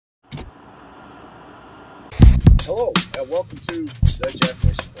Hello, and welcome to the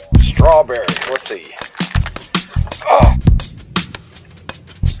Jefishin vlog. Strawberry, let's see. Oh.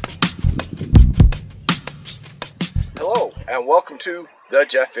 Hello, and welcome to the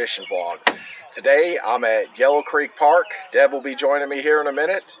Jefishin vlog. Today I'm at Yellow Creek Park. Deb will be joining me here in a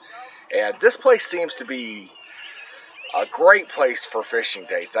minute. And this place seems to be a great place for fishing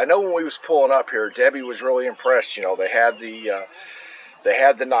dates. I know when we was pulling up here, Debbie was really impressed. You know, they had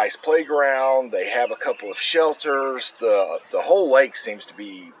the nice playground. They have a couple of shelters. The whole lake seems to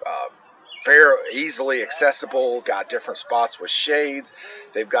be very easily accessible. Got different spots with shades.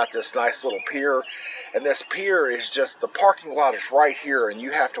 They've got this nice little pier, and this pier is just, the parking lot is right here, and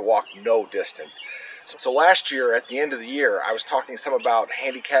you have to walk no distance. So last year, at the end of the year, I was talking some about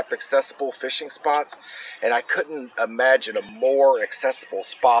handicap accessible fishing spots, and I couldn't imagine a more accessible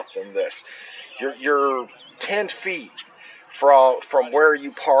spot than this. You're 10 feet from where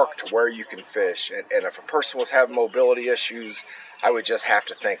you park to where you can fish, and if a person was having mobility issues, I would just have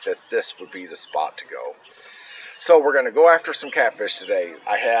to think that this would be the spot to go. So we're going to go after some catfish today.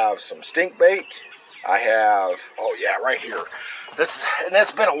 I have some stink bait. I have, oh yeah, right here. And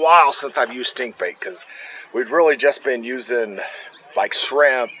it's been a while since I've used stink bait, because we've really just been using like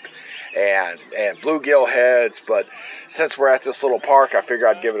shrimp and bluegill heads. But since we're at this little park, I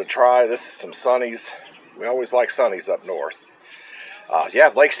figured I'd give it a try. This is some sunnies. We always like sunnies up north. Yeah,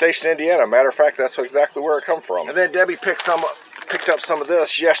 Lake Station, Indiana. Matter of fact, that's exactly where it come from. And then Debbie picked up some of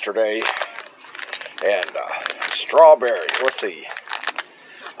this yesterday. And strawberry. Let's see.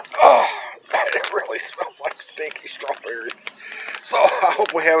 Oh, it really smells like stinky strawberries. So I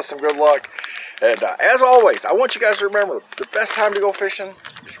hope we have some good luck. And as always, I want you guys to remember, the best time to go fishing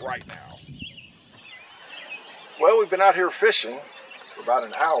is right now. Well, we've been out here fishing for about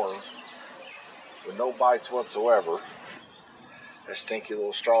an hour with no bites whatsoever. A stinky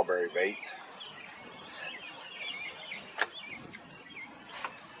little strawberry bait.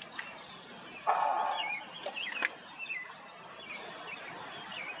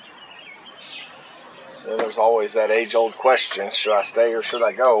 Then there's always that age-old question, should I stay or should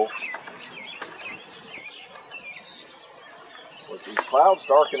I go? With these clouds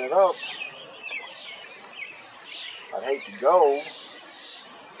darkening up, I'd hate to go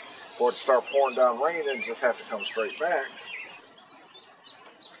for it to start pouring down rain and just have to come straight back.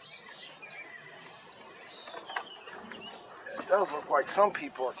 It does look like some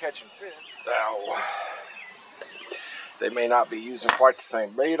people are catching fish. Now, they may not be using quite the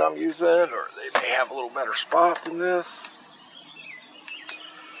same bait I'm using, or they may have a little better spot than this.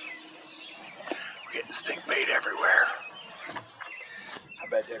 We're getting stink bait everywhere. I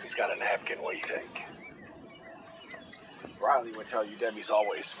bet Debbie's got a napkin. What do you think? Riley would tell you Debbie's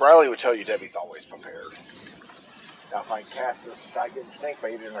always prepared. Now if I can cast this without getting stink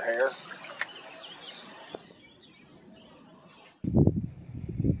bait in her hair.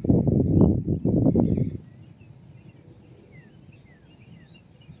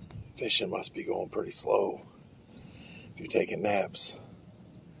 Fishing must be going pretty slow if you're taking naps.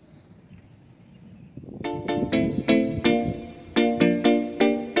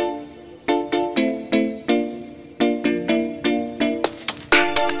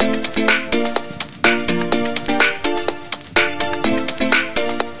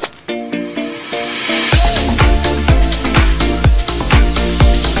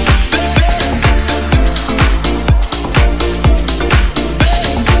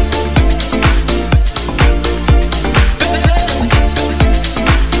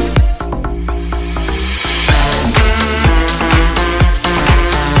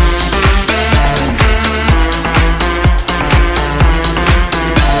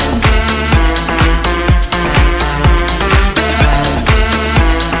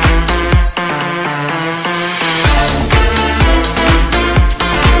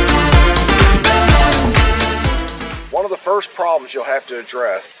 First problems you'll have to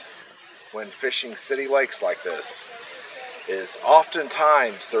address when fishing city lakes like this is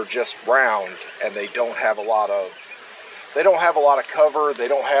oftentimes they're just round and they don't have a lot of cover. They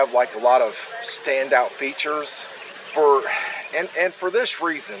don't have like a lot of standout features and for this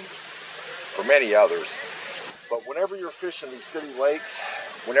reason, for many others. But whenever you're fishing these city lakes,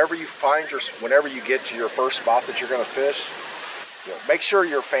 whenever you get to your first spot that you're going to fish, you know, make sure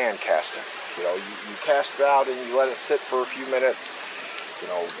you're fan casting. You know, you cast it out and you let it sit for a few minutes, you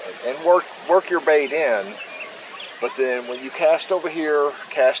know, and work your bait in. But then when you cast over here,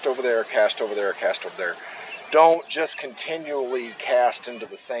 cast over there, cast over there, cast over there, don't just continually cast into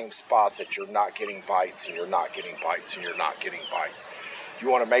the same spot that you're not getting bites and you're not getting bites and you're not getting bites. You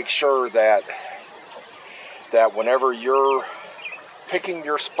want to make sure that whenever you're picking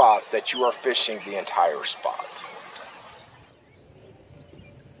your spot that you are fishing the entire spot.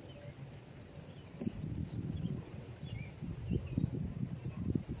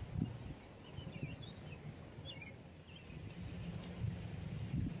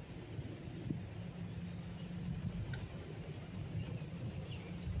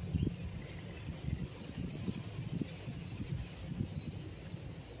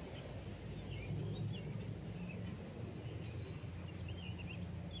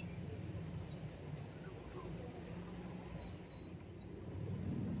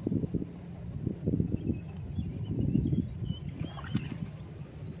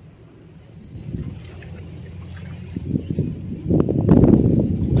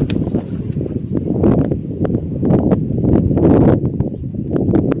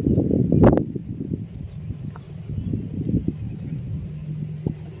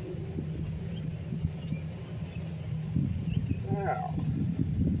 Now,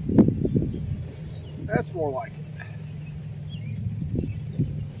 that's more like it.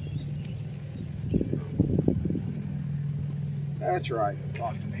 That's right.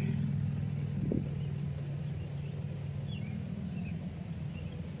 Talk to me.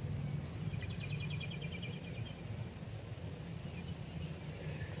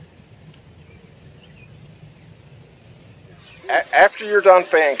 After you're done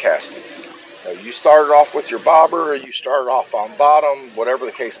fan casting, you started off with your bobber, or you started off on bottom, whatever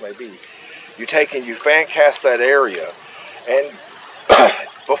the case may be. You take and you fan cast that area, and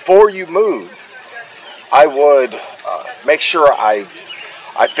before you move, I would make sure I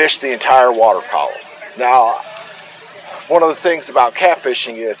fish the entire water column. Now, one of the things about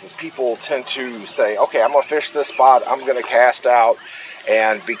catfishing is people tend to say, okay, I'm going to fish this spot, I'm going to cast out,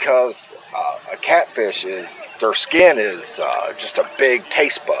 and because a catfish their skin is just a big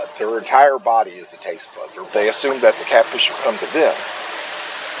taste bud. Their entire body is a taste bud. They assume that the catfish will come to them.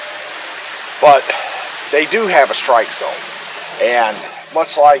 But they do have a strike zone. And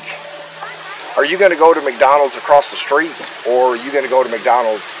much like, are you going to go to McDonald's across the street, or are you going to go to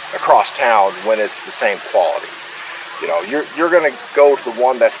McDonald's across town when it's the same quality? You know, you're going to go to the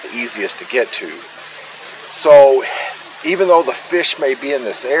one that's the easiest to get to. So even though the fish may be in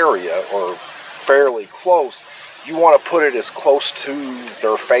this area or fairly close, you want to put it as close to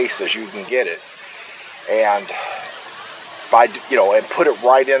their face as you can get it, and and put it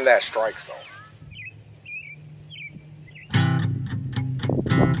right in that strike zone.